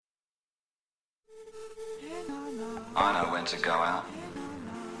I know when to go out.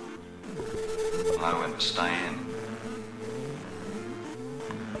 I know when to stay in.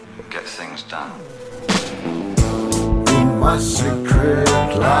 Get things done. In my secret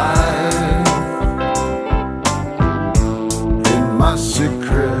life, in my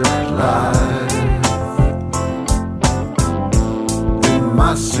secret life, in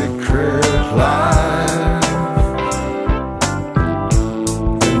my secret life,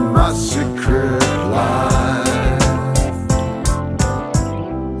 in my secret life.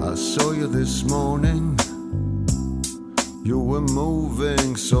 I saw you this morning, you were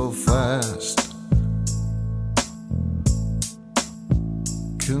moving so fast.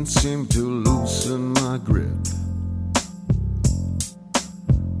 Can't seem to loosen my grip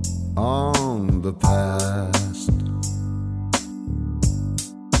on the past.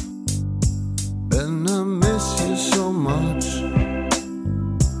 And I miss you so much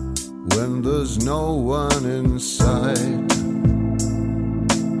when there's no one in sight.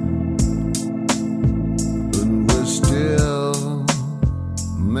 And we're still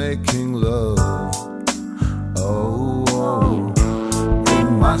making love. Oh, oh.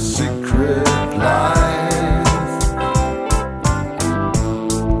 In my secret life,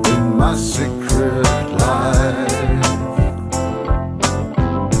 in my secret life,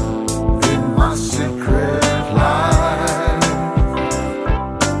 in my secret life,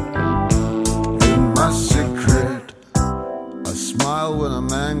 in my secret. I smile when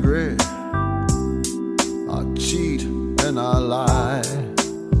I'm angry, I cheat and I lie.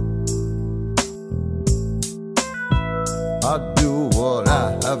 I do what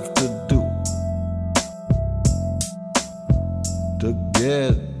I have to do to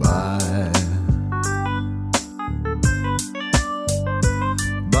get by.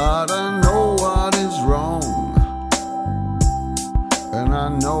 But I know what is wrong, and I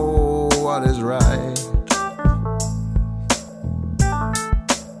know what is right.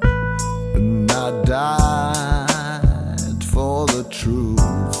 And I died for the truth.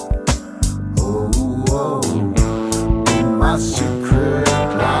 Oh, oh. In my secret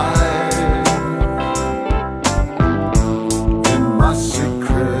life, in my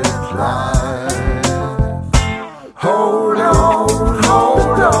secret life. Hold on,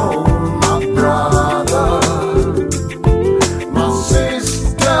 my brother, my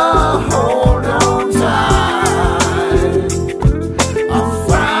sister, hold on tight. I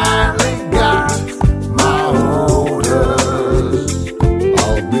finally got my orders.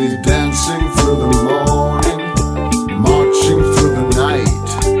 I'll be dancing through the morning, marching through the night,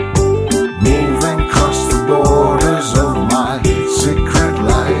 moving across the borders of my secret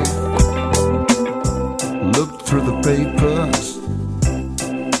life. Look through the papers,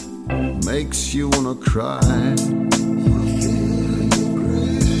 makes you wanna cry.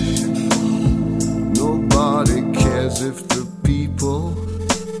 Nobody cares if the people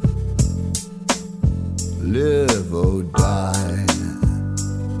live or die.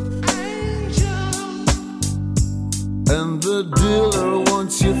 And the dealer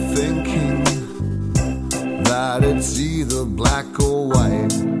wants you thinking that it's either black or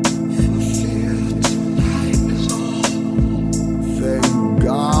white. Thank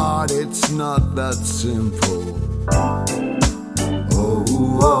God it's not that simple. Oh,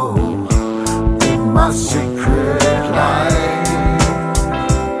 oh. In my secret life,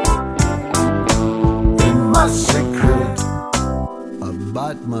 in my secret, I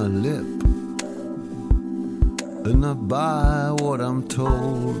bite my lip and I buy what I'm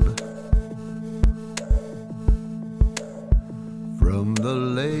told. From the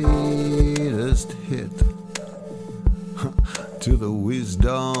latest hit to the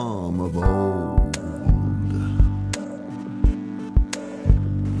wisdom of old.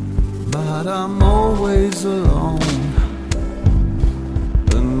 But I'm always alone,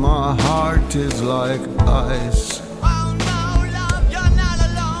 and my heart is like ice. Oh no, love, you're not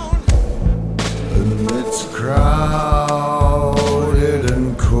alone. And it's crying